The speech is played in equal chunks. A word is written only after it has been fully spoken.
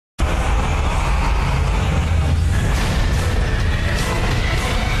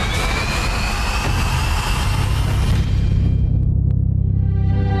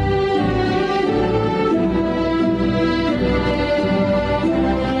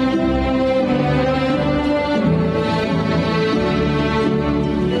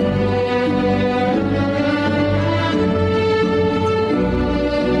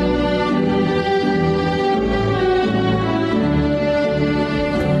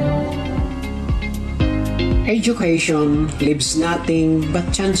Education leaves nothing but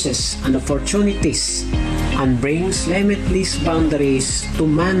chances and opportunities and brings limitless boundaries to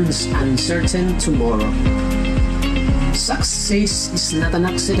man's uncertain tomorrow. Success is not an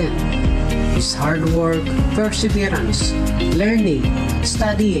accident. It's hard work, perseverance, learning,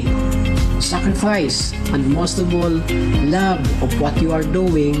 studying, sacrifice, and most of all, love of what you are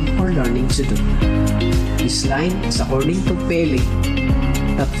doing or learning to do. This line is according to Pele,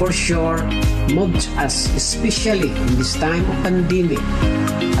 that for sure moved us, especially in this time of pandemic,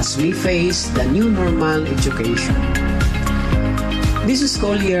 as we face the new normal education. This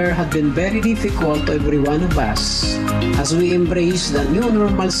school year had been very difficult to every one of us as we embrace the new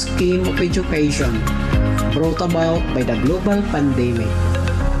normal scheme of education brought about by the global pandemic.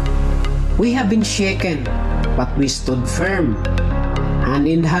 We have been shaken, but we stood firm, hand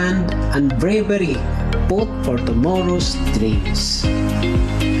in hand, and bravery put for tomorrow's dreams.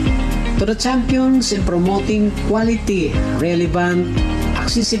 To the champions in promoting quality, relevant,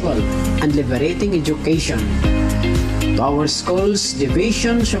 accessible, and liberating education, to our school's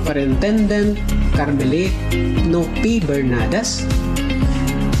Division Superintendent Carmelino P. Bernadas,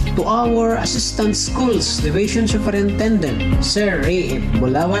 to our Assistant Schools Division Superintendent Sir Ray F.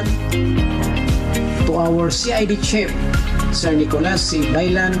 Bulawan, to our CID Chief Sir Nicolas C.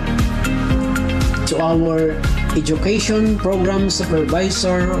 Bailan, to our Education Program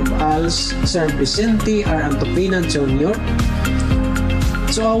Supervisor of ALS Sir Vicente R. Antopina Jr.,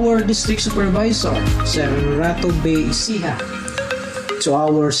 to our District Supervisor Sir Rato B. Isiha, to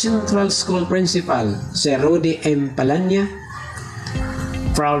our Central School Principal Sir Rudy M. Palanya,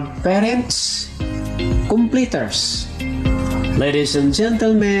 proud parents, completers, ladies and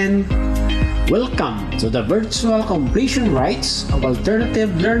gentlemen, welcome to the virtual completion rites of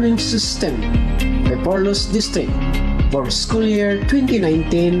Alternative Learning System, Giporlos District for school year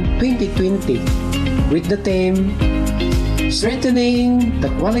 2019-2020 with the theme Strengthening the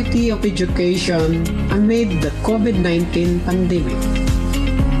Quality of Education Amid the COVID-19 Pandemic.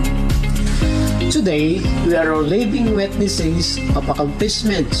 Today, we are all living witnesses of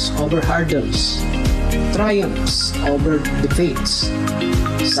accomplishments over hurdles, triumphs over defeats,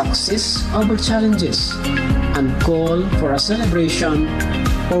 success over challenges, and call for a celebration,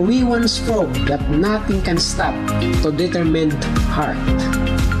 for we once proved that nothing can stop the determined heart.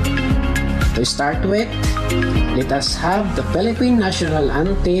 To start with, let us have the Philippine National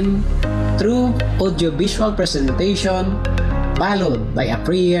Anthem through audiovisual presentation, followed by a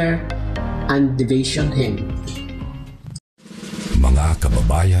prayer and division hymn. Mga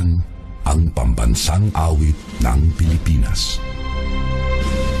kababayan, ang Pambansang Awit ng Pilipinas.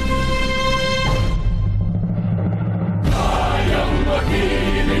 Kayang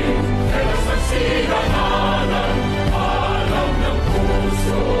makinig, kaya sa sinangalan, alam ng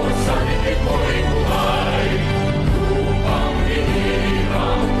puso, sa likid mo'y buhay. Upang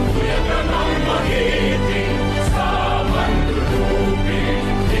hinirang, kuya ka ng magiting, sa mandulupin,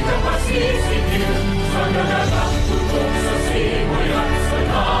 di ka pasisigil, sa nalagang tutok sa simoy at sa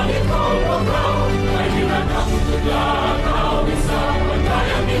langit o pagkaw, ay hinatang tudlakaw,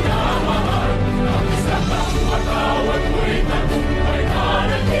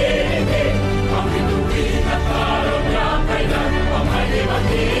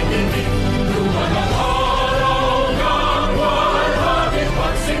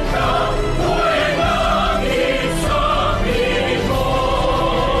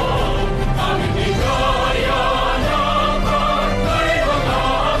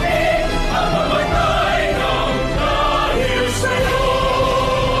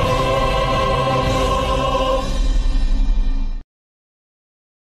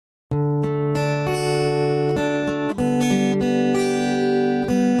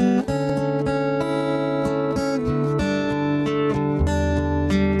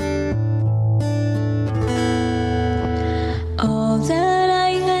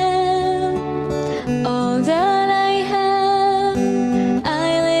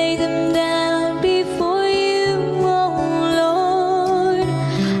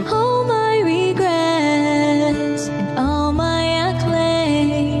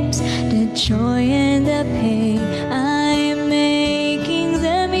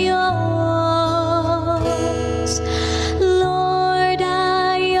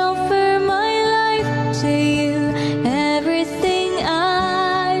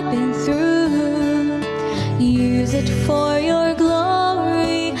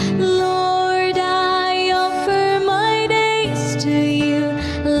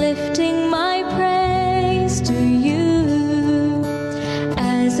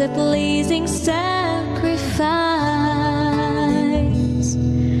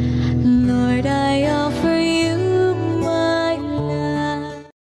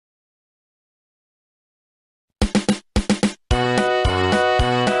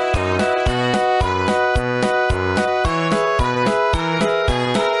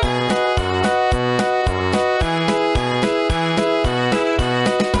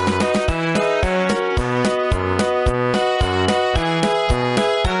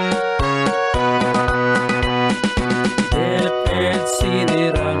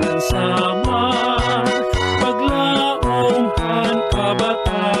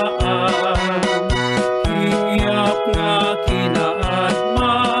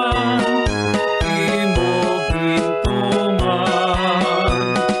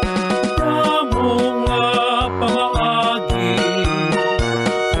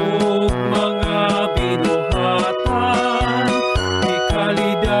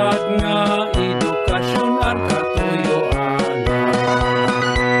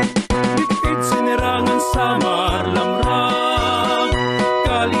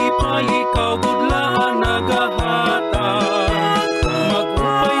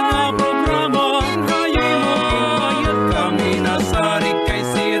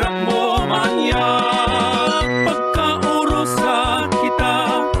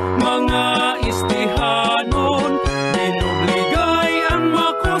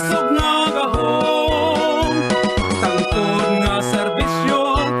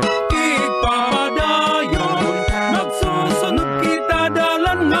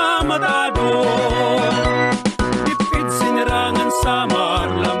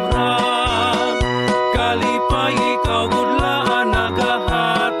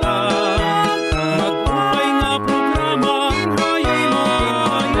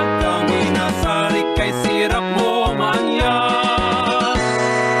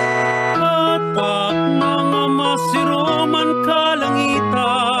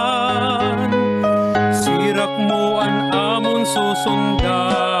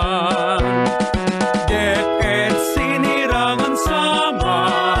 susundan. DepEd sinirangan sama,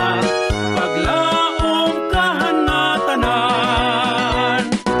 paglaong kahanatanan.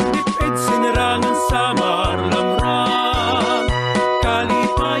 DepEd sinirangan sama, lamrag,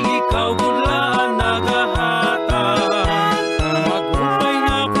 kalipay ikaw gulaan nagahatan. Magupay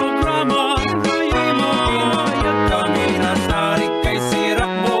nga programa, hayay mo pinayag kami nasarik kay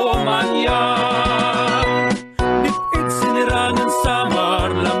sirak mo manyak. DepEd sinirangan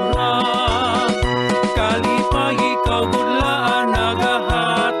sama, lamrag, kalipay ikaw gulaan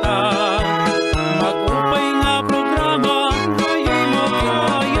nagahatan. Magupay nga programa, hayay mo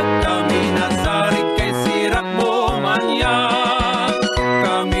pinayag kami nasarik kay sirak mo manyak.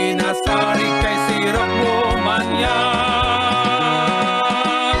 Kami nasarik kay sirak mo manyak.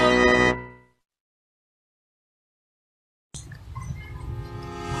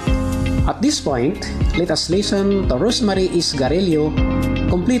 At this point, let us listen to Rosemary Isgarelio,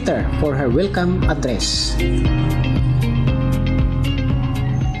 completer, for her welcome address.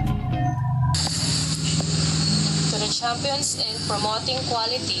 To the champions in promoting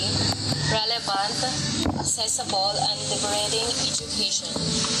quality, relevant, accessible, and liberating education.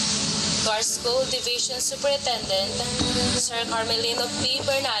 To our school division superintendent, Sir Carmelino P.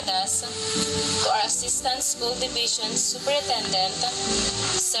 Bernadas. To our assistant school division superintendent,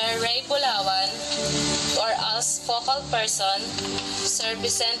 Sir Ray Bulawan. To our ALS focal person, Sir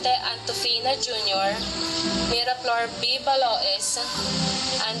Vicente Antofina Jr., Miraflor B. Baloes,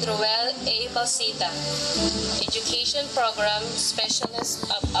 and Ruel A. Balsita, Education Program Specialist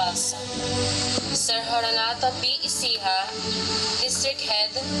of us. Sir Horonata B. Isiha, District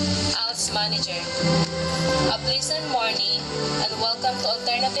Head, ALS Manager. A pleasant morning and welcome to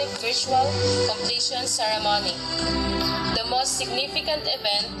Alternative Virtual Completion Ceremony. The most significant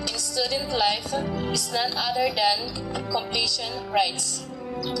event in student life is none other than completion rites.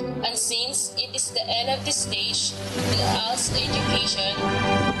 And since it is the end of this stage in ALS education,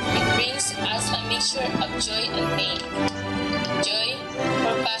 it brings us a mixture of joy and pain. Joy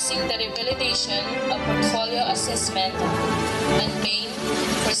for passing the revalidation of portfolio assessment, and pain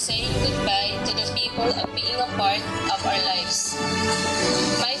for saying goodbye to the people of being a part of our lives.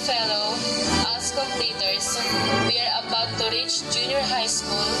 My fellow ALS completers, we are about to reach junior high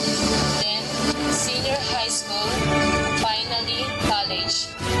school, then senior high school, finally college.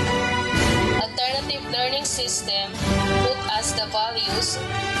 Alternative learning system put us the values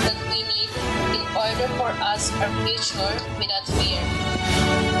that we need in order for us our future without fear.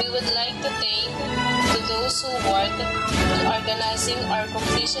 We would like to thank to those who worked on organizing our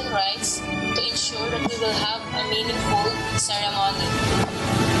completion rites to ensure that we will have a meaningful ceremony.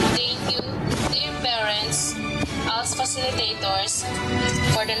 Thank you, dear parents, ALS facilitators,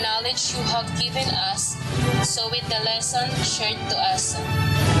 for the knowledge you have given us, so with the lesson shared to us.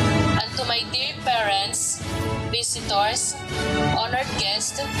 And to my dear parents, visitors, honored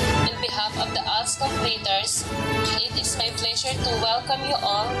guests, on behalf of the ALS completers, it is my pleasure to welcome you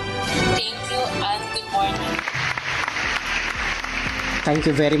all. Thank you and good morning. Thank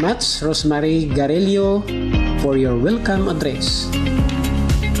you very much, Rosemary Garelio, for your welcome address.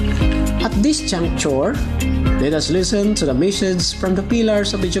 At this juncture, let us listen to the message from the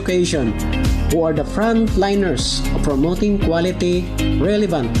pillars of education, who are the frontliners of promoting quality,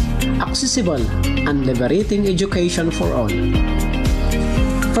 relevant, accessible, and liberating education for all.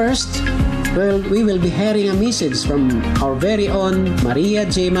 First, we will be hearing a message from our very own Maria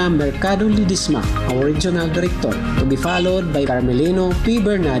Gemma Mercado Lidisma, our Regional Director, to be followed by Carmelino P.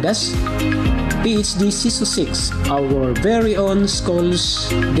 Bernadas, PhD CISO 6, our very own Schools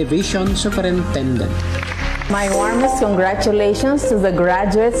Division Superintendent. My warmest congratulations to the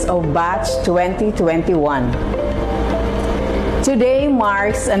graduates of Batch 2021. Today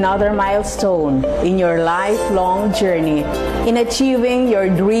marks another milestone in your lifelong journey in achieving your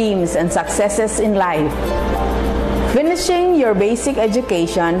dreams and successes in life. Finishing your basic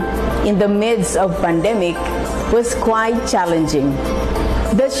education in the midst of pandemic was quite challenging.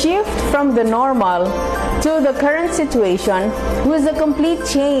 The shift from the normal to the current situation was a complete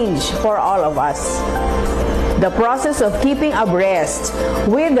change for all of us. The process of keeping abreast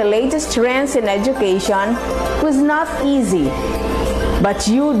with the latest trends in education was not easy, but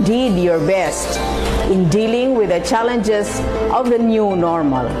you did your best in dealing with the challenges of the new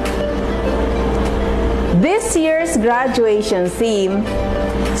normal. This year's graduation theme,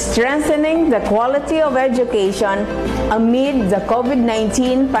 Strengthening the Quality of Education Amid the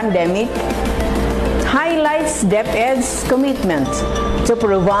COVID-19 Pandemic, highlights DepEd's commitment to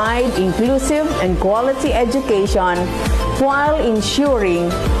provide inclusive and quality education while ensuring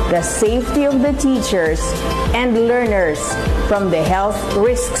the safety of the teachers and learners from the health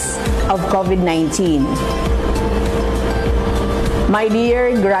risks of COVID-19. My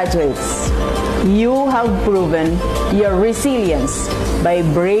dear graduates, you have proven your resilience by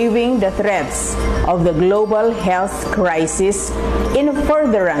braving the threats of the global health crisis in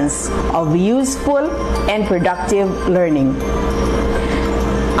furtherance of useful and productive learning.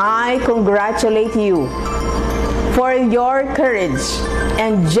 I congratulate you for your courage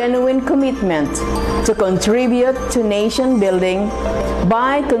and genuine commitment to contribute to nation building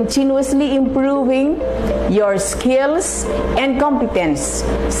by continuously improving your skills and competence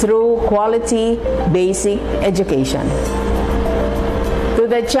through quality basic education. To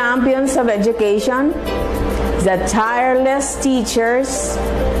the champions of education, the tireless teachers,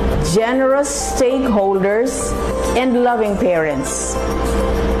 generous stakeholders, and loving parents,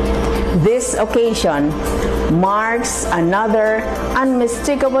 this occasion marks another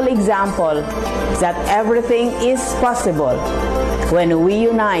unmistakable example that everything is possible when we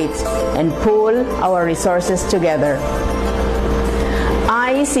unite and pool our resources together.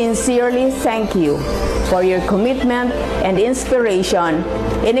 I sincerely thank you for your commitment and inspiration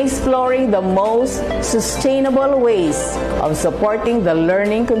in exploring the most sustainable ways of supporting the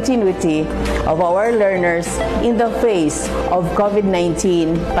learning continuity of our learners in the face of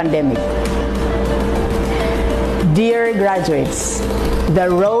COVID-19 pandemic. Dear graduates, the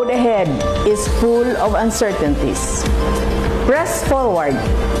road ahead is full of uncertainties. Press forward.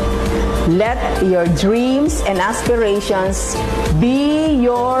 Let your dreams and aspirations be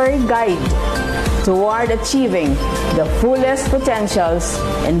your guide toward achieving the fullest potentials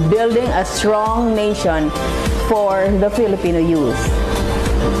and building a strong nation for the Filipino youth.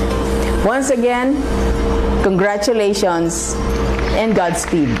 Once again, congratulations and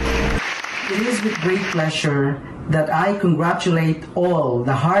Godspeed. It is with great pleasure that I congratulate all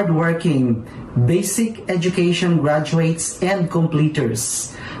the hardworking basic education graduates and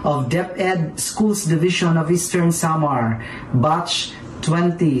completers of DepEd Schools Division of Eastern Samar, Batch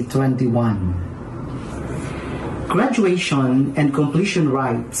 2021. Graduation and completion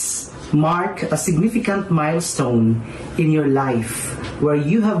rites mark a significant milestone in your life where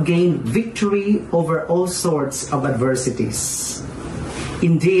you have gained victory over all sorts of adversities.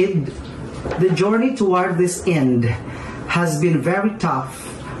 Indeed, the journey toward this end has been very tough,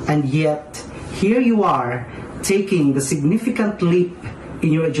 and yet here you are taking the significant leap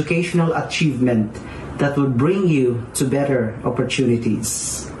in your educational achievement that will bring you to better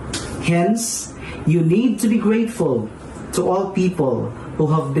opportunities. Hence, you need to be grateful to all people who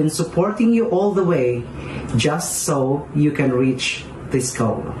have been supporting you all the way just so you can reach this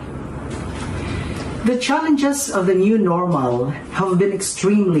goal. The challenges of the new normal have been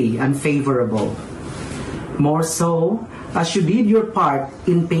extremely unfavorable. More so, as you did your part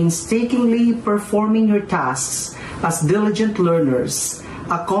in painstakingly performing your tasks as diligent learners,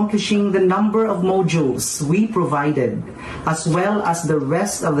 accomplishing the number of modules we provided, as well as the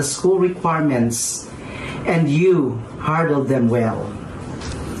rest of the school requirements, and you handled them well.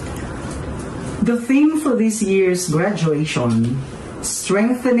 The theme for this year's graduation,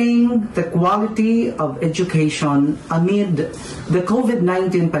 strengthening the quality of education amid the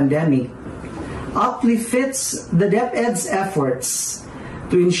COVID-19 pandemic, aptly fits the DepEd's efforts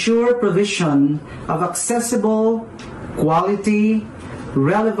to ensure provision of accessible, quality,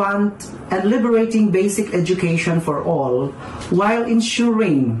 relevant, and liberating basic education for all, while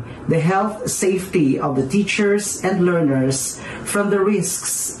ensuring the health safety of the teachers and learners from the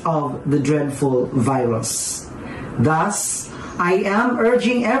risks of the dreadful virus. Thus, I am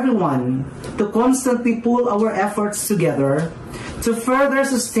urging everyone to constantly pool our efforts together to further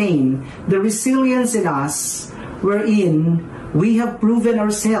sustain the resilience in us, wherein we have proven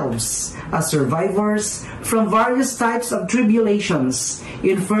ourselves as survivors from various types of tribulations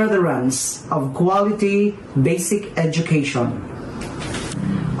in furtherance of quality basic education.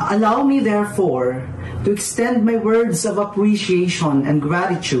 Allow me, therefore, to extend my words of appreciation and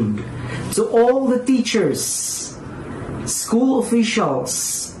gratitude to all the teachers, school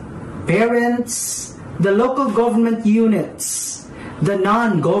officials, parents, the local government units, the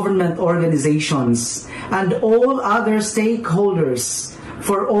non-government organizations, and all other stakeholders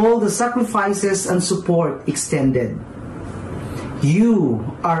for all the sacrifices and support extended.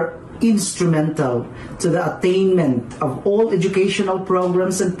 You are instrumental to the attainment of all educational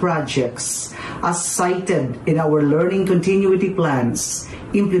programs and projects as cited in our learning continuity plans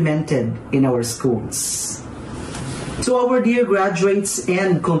implemented in our schools. To our dear graduates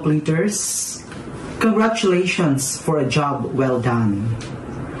and completers, congratulations for a job well done.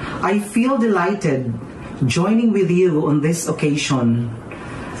 I feel delighted joining with you on this occasion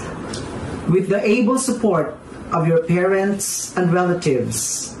with the able support of your parents and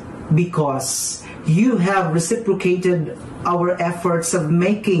relatives, because you have reciprocated our efforts of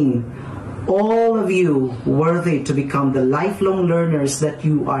making all of you worthy to become the lifelong learners that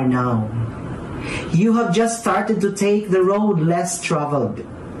you are now. You have just started to take the road less traveled.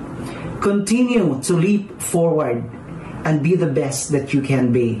 Continue to leap forward and be the best that you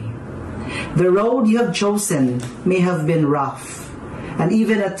can be. The road you have chosen may have been rough and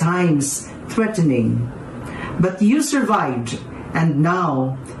even at times threatening, but you survived and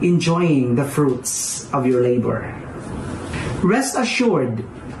now enjoying the fruits of your labor. Rest assured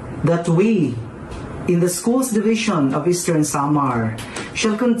that we, in the Schools Division of Eastern Samar,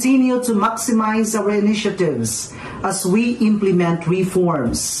 shall continue to maximize our initiatives as we implement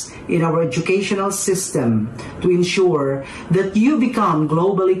reforms in our educational system to ensure that you become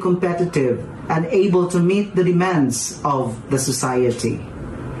globally competitive and able to meet the demands of the society.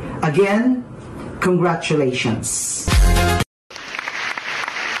 Again, congratulations.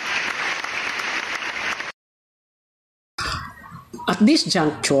 At this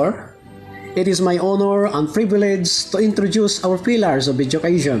juncture, it is my honor and privilege to introduce our pillars of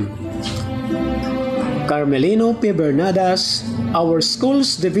education. Carmelino P. Bernadas, our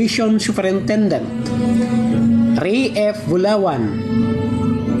Schools Division Superintendent. Ray F. Bulawan,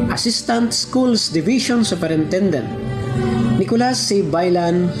 Assistant Schools Division Superintendent. Nicolas C.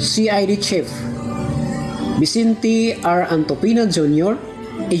 Bailan, CID Chief. Vicente R. Antopina Jr.,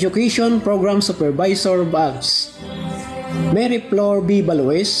 Education Program Supervisor BALS. Mary Flor B.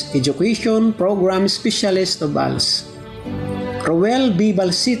 Baloes, Education Program Specialist of BALS. Roel B.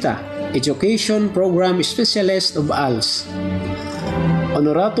 Balsita, Education Program Specialist of ALS.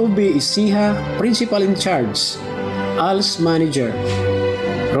 Honorato B. Isiha, Principal in Charge, ALS Manager.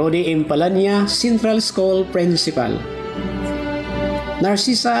 Rodi M. Palanya, Central School Principal.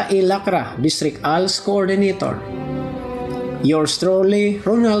 Narcisa E. Lacra, District ALS Coordinator. Yours truly,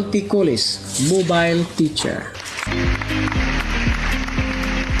 Ronald T. Colis, Mobile Teacher.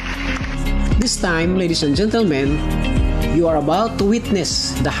 This time, ladies and gentlemen, you are about to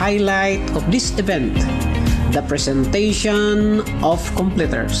witness the highlight of this event, the presentation of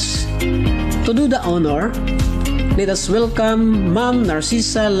completers. To do the honor, let us welcome Ma'am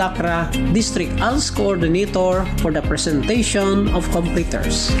Narcisa Lacra, District ALS Coordinator, for the presentation of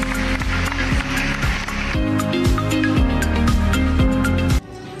completers.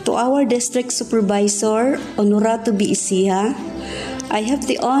 To our District Supervisor, Honorato B. Isiha, I have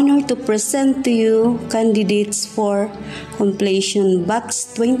the honor to present to you candidates for completion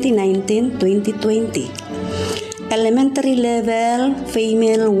batch 2019-2020. Elementary level,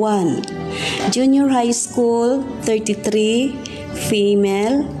 female 1. Junior high school, 33,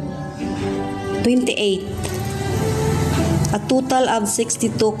 female, 28. A total of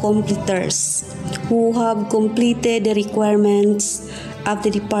 62 completers who have completed the requirements of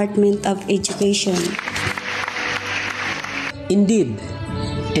the Department of Education. Indeed,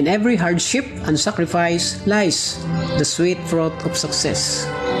 in every hardship and sacrifice lies the sweet fruit of success.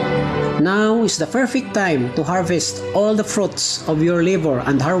 Now is the perfect time to harvest all the fruits of your labor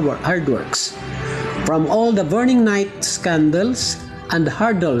and hard works, from all the burning night scandals and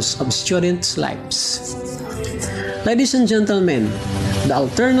hurdles of students' lives. Ladies and gentlemen, the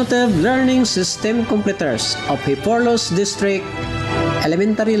alternative learning system completers of Giporlos District,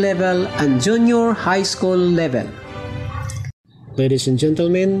 elementary level and junior high school level. Ladies and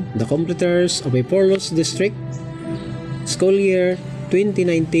gentlemen, the completers of Giporlos District, school year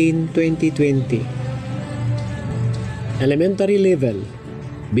 2019-2020. Elementary level,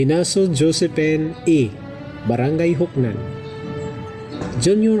 Binaso Josephine E., Barangay Huknan.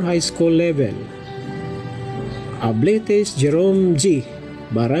 Junior high school level, Abletes Jerome G.,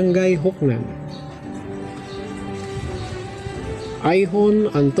 Barangay Huknan. Aihon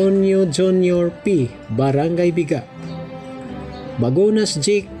Antonio Jr. P., Barangay Biga. Bagonas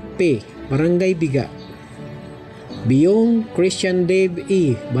Jake P., Barangay Biga. Biyong Christian Dave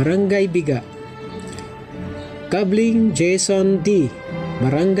E., Barangay Biga. Kabling Jason D.,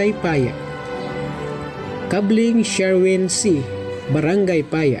 Barangay Paya. Kabling Sherwin C., Barangay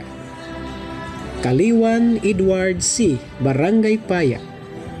Paya. Kaliwan Edward C., Barangay Paya.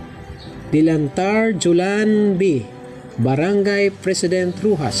 Dilantar Julan B., Barangay President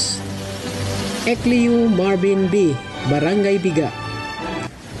Rujas. Eclio Marvin B., Barangay Biga.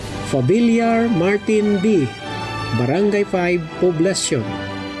 Fabiliar Martin B., Barangay 5 Poblacion.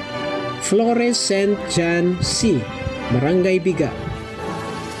 Flores St. John C., Barangay Biga.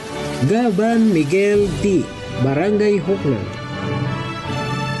 Gaban Miguel D., Barangay Huknan.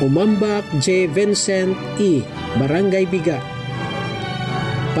 Umambak J. Vincent E., Barangay Biga.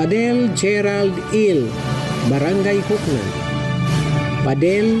 Padel Gerald Il., Barangay Huknan.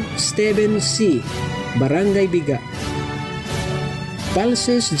 Padel Stephen C., Barangay Biga.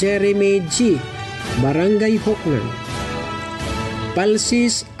 Palsis Jeremy G., Barangay Huknan.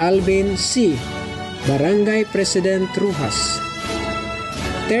 Palsis Alvin C., Barangay President Rujas.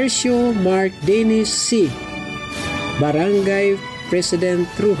 Tercio Mark Dennis C., Barangay President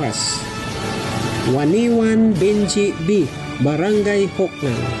Rujas. Waniwan Benji B., Barangay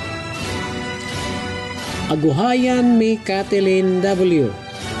Huknan. Aguhayan May Kathleen W.,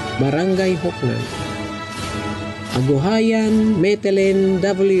 Barangay Huknan. Aguhayan Metelen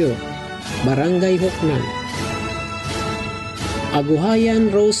W., Barangay Huknan.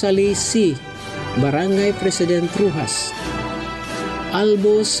 Aguhayan Rosalie C., Barangay President Rujas.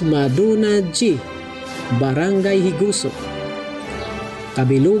 Albos Maduna G., Barangay Higuso.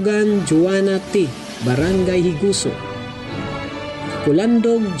 Kabilugan Juana T., Barangay Higuso.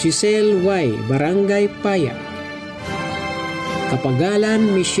 Kulandog Giselle Y., Barangay Paya.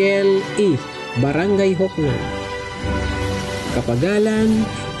 Kapagalan Michelle E., Barangay Huknan. Kapagalan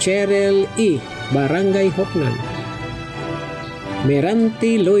Cheryl E., Barangay Huknan.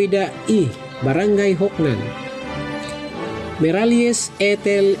 Meranti Loida E., Barangay Huknan. Meralies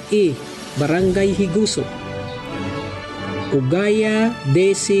Ethel E., Barangay Higuso. Ugaya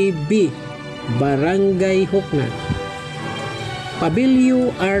Desi B., Barangay Huknan.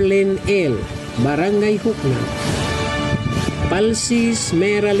 Pabilio Arlen L., Barangay Huknan. Palsis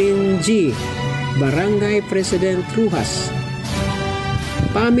Meralyn G., Barangay President Rujas.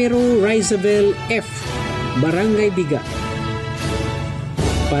 Pamero Rizabel F., Barangay Biga.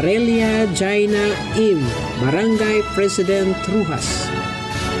 Parelia Jaina Im., Barangay President Rujas.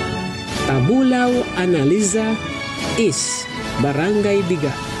 Tabulaw Analiza Is., Barangay Biga.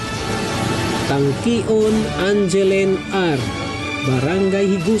 Tangkion Angelen R.,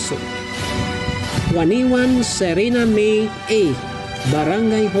 Barangay Higuso. Waniwan Serena May A.,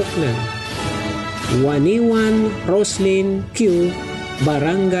 Barangay Huknan. Waniwan Roslyn Q.,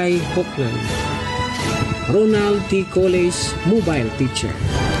 Barangay Huknan. Ronald T. College, Mobile Teacher.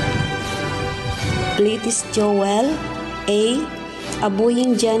 Litis Joel A.,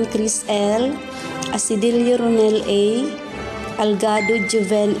 Abuying Jan Chris L., Asidilio Ronel A., Algado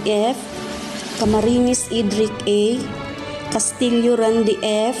Juven F., Camarinis Idric A., Castillo Randy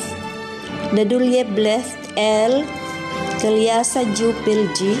F., Dadulye Bleth L., Galyasa Jupil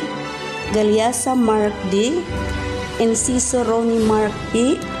G., Galyasa Mark D., Enciso Ronnie Mark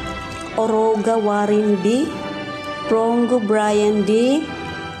E., Oroga Warren B., Prongo Brian D.,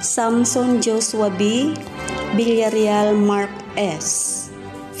 Samson Joshua B., Villarreal Mark S.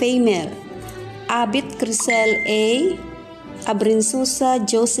 Female Abit Crisel A., Abrinsusa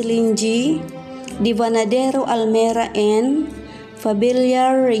Jocelyn G., Divanadero Almera N.,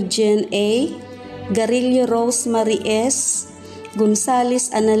 Fabiliar Regine A., Garillo Rosemary S., Gonzales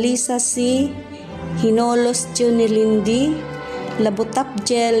Analisa C., Hinolos Junilin D., Labutap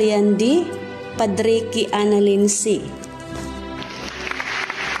Jelian D., Padreki Annalyn C.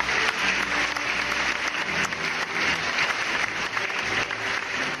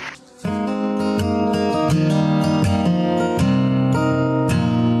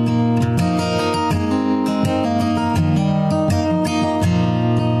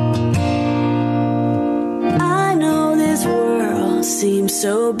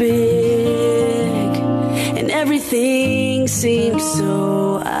 So big, and everything seems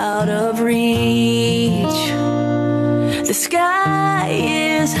so out of reach. The sky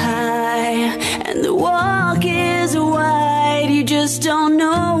is high and the walk is wide. You just don't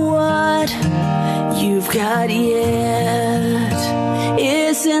know what you've got yet.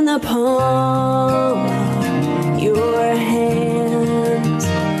 It's in the palm of your hands.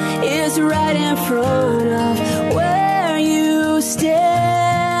 It's right in front of where you stand.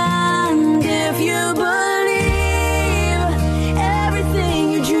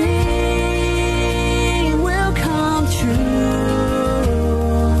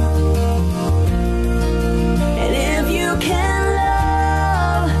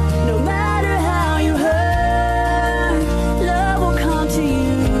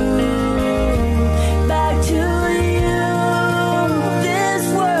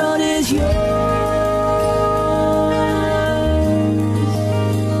 Yours.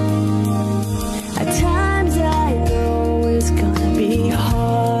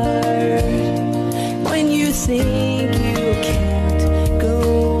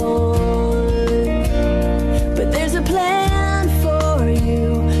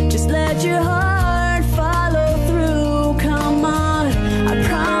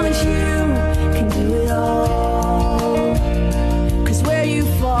 you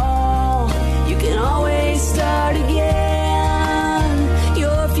fall, you can always start again.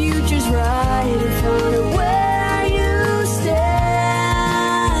 Your future's right in front of where you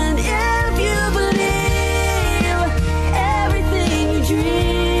stand. If you believe everything you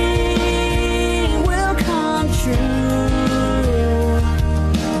dream will come true,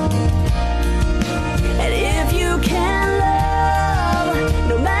 and if you can love,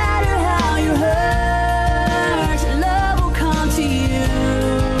 no matter how you hurt, love will come to you,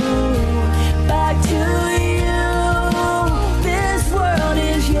 back to you. This world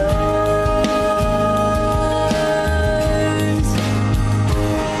is yours.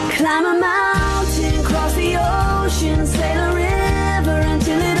 Climb a mountain, cross the ocean, sail a river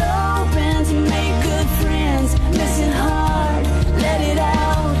until it opens. Make good friends, listen hard, let it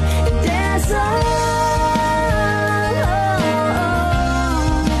out, and dance on.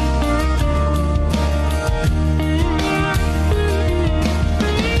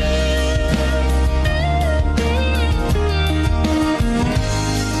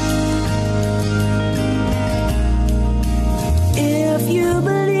 If you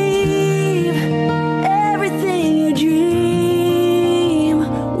believe everything you dream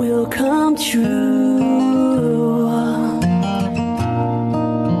will come true,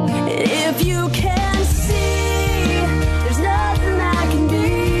 and if you can see there's nothing that can be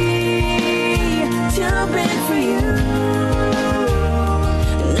too big for you,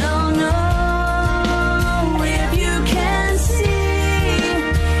 no, no. If you can see,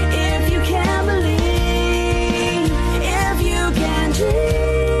 if you can believe, if you can dream,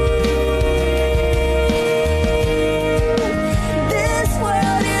 this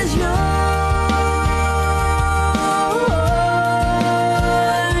world is yours,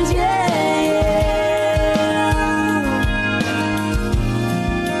 yeah.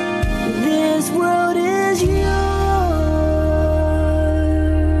 This world is yours.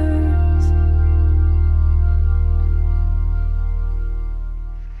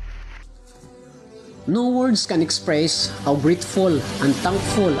 No words can express how grateful and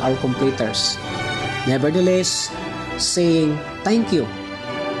thankful our completers. Nevertheless, saying thank you,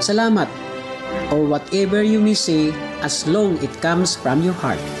 salamat, or whatever you may say, as long it comes from your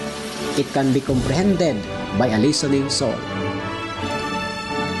heart, it can be comprehended by a listening soul.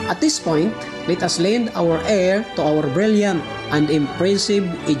 At this point, let us lend our ear to our brilliant and impressive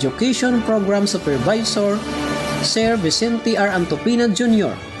education program supervisor, Sir Vicente R. Antopina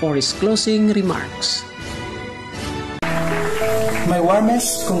Jr., for his closing remarks. My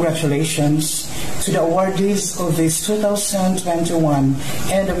warmest congratulations to the awardees of this 2021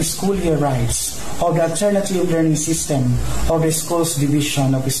 end of school year rights of the Alternative Learning System of the Schools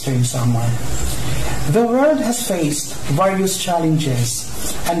Division of Eastern Samar. The world has faced various challenges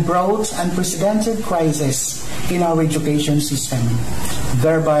and brought unprecedented crises in our education system,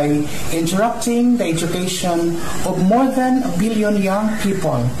 thereby interrupting the education of more than 1 billion young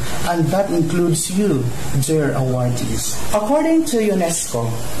people, and that includes you, dear awardees. According to UNESCO,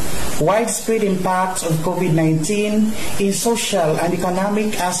 widespread impact of COVID-19 in social and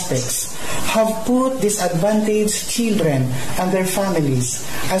economic aspects have put disadvantaged children and their families,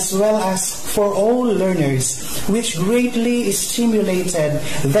 as well as for all learners, which greatly stimulated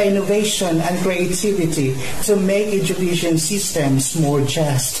the innovation and creativity to make education systems more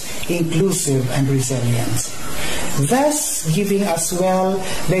just, inclusive, and resilient. Thus, giving as well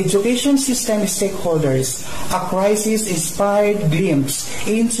the education system stakeholders a crisis-inspired glimpse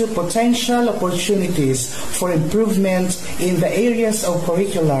into potential opportunities for improvement in the areas of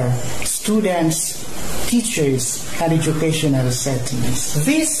curricular, students, teachers, and educational settings.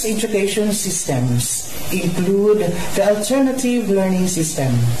 These education systems include the Alternative Learning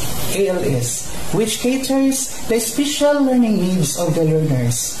System, ALS, which caters the special learning needs of the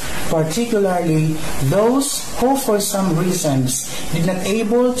learners, particularly those who for some reasons did not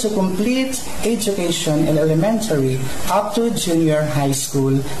able to complete education in elementary up to junior high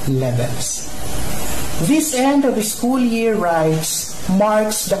school levels. This end of the school year rights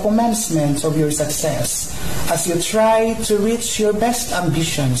marks the commencement of your success as you try to reach your best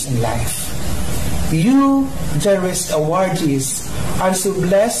ambitions in life. You, dearest awardees, are so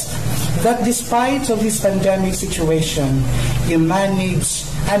blessed that despite of this pandemic situation, you managed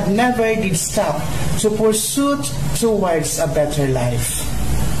and never did stop to pursue towards a better life.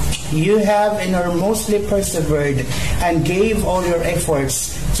 You have enormously persevered and gave all your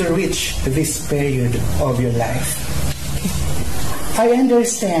efforts to reach this period of your life. I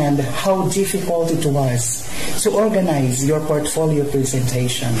understand how difficult it was to organize your portfolio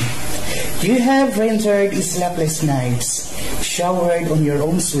presentation. You have rendered sleepless nights, showered on your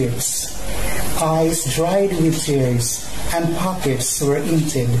own sweets, eyes dried with tears, and pockets were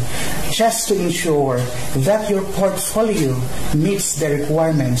emptied, just to ensure that your portfolio meets the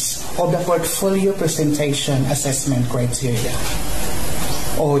requirements of the portfolio presentation assessment criteria.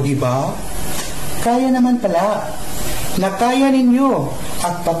 O di ba? Kaya naman pala na kaya ninyo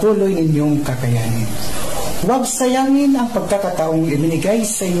at patuloy ninyong kakayanin. Huwag sayangin ang pagkakataong ibinigay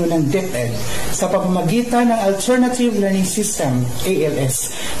sa inyo ng DepEd sa pamamagitan ng Alternative Learning System,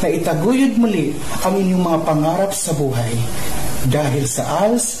 ALS, na itaguyod muli ang inyong mga pangarap sa buhay. Dahil sa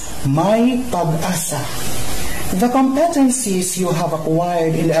ALS, may pag-asa. The competencies you have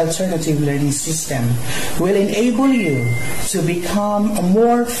acquired in the Alternative Learning System will enable you to become a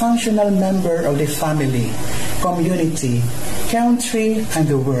more functional member of the family, community, country, and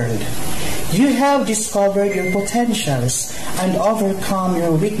the world. You have discovered your potentials and overcome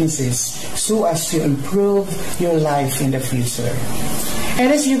your weaknesses so as to improve your life in the future.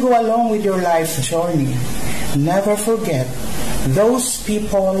 And as you go along with your life's journey, never forget those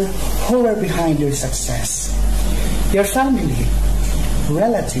people who are behind your success. Your family,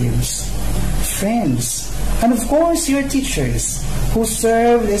 relatives, friends, and of course your teachers who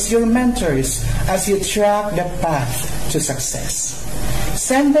served as your mentors as you track the path to success.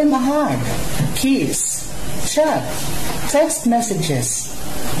 Send them a hug, kiss, chat, text messages,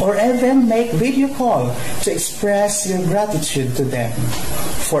 or even make video call to express your gratitude to them.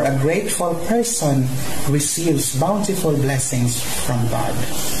 For a grateful person receives bountiful blessings from God.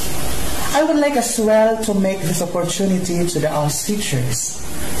 I would like as well to make this opportunity to the ALS teachers,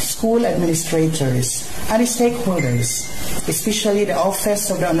 school administrators, and stakeholders, especially the Office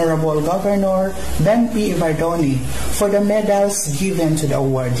of the Honorable Governor Ben P. Ivardoni, for the medals given to the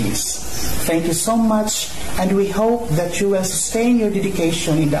awardees. Thank you so much, and we hope that you will sustain your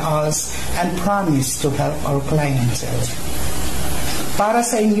dedication in the ALS and promise to help our clientele. Para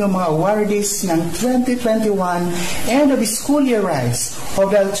sa inyo mga awardees ng 2021 end of the school year rise of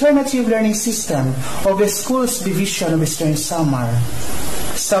the Alternative Learning System of the Schools Division of Eastern Samar,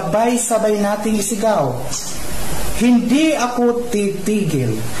 sabay-sabay nating isigaw, hindi ako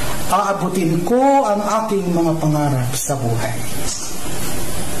titigil, aabutin ko ang aking mga pangarap sa buhay.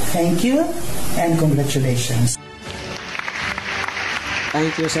 Thank you and congratulations.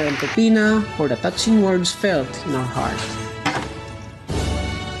 Thank you, Sir Antopina, for the touching words felt in our heart.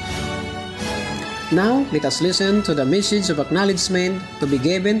 Now, let us listen to the message of acknowledgement to be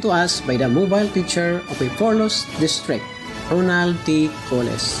given to us by the mobile teacher of Giporlos District, Ronald T.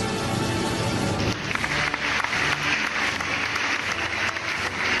 Coles.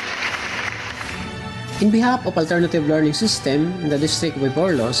 In behalf of Alternative Learning System in the District of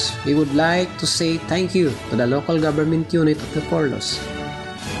Giporlos, we would like to say thank you to the local government unit of Giporlos,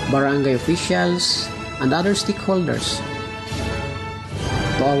 barangay officials, and other stakeholders,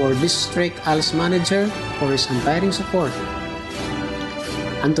 to our district ALS manager for his untiring support,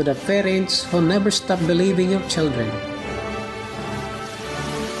 and to the parents who never stop believing your children.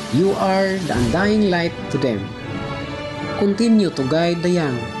 You are the undying light to them. Continue to guide the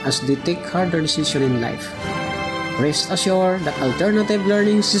young as they take harder decisions in life. Rest assured that Alternative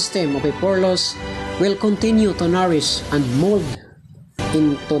Learning System of Giporlos will continue to nourish and mold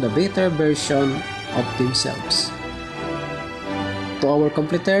into the better version of themselves. To our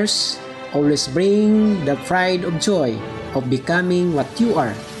completers, always bring the pride of joy of becoming what you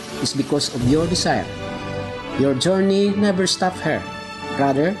are is because of your desire. Your journey never stops here.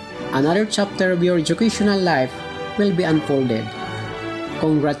 Rather, another chapter of your educational life will be unfolded.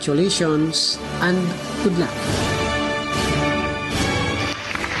 Congratulations and good luck.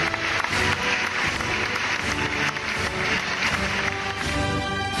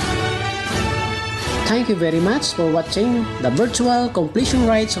 Thank you very much for watching the virtual completion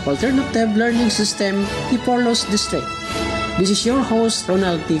rites of Alternative Learning System, Giporlos District. This is your host,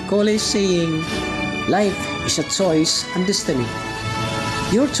 Ronald T. Coles, saying, life is a choice and destiny.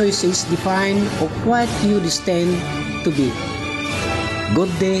 Your choices define of what you destined to be.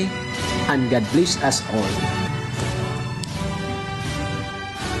 Good day, and God bless us all.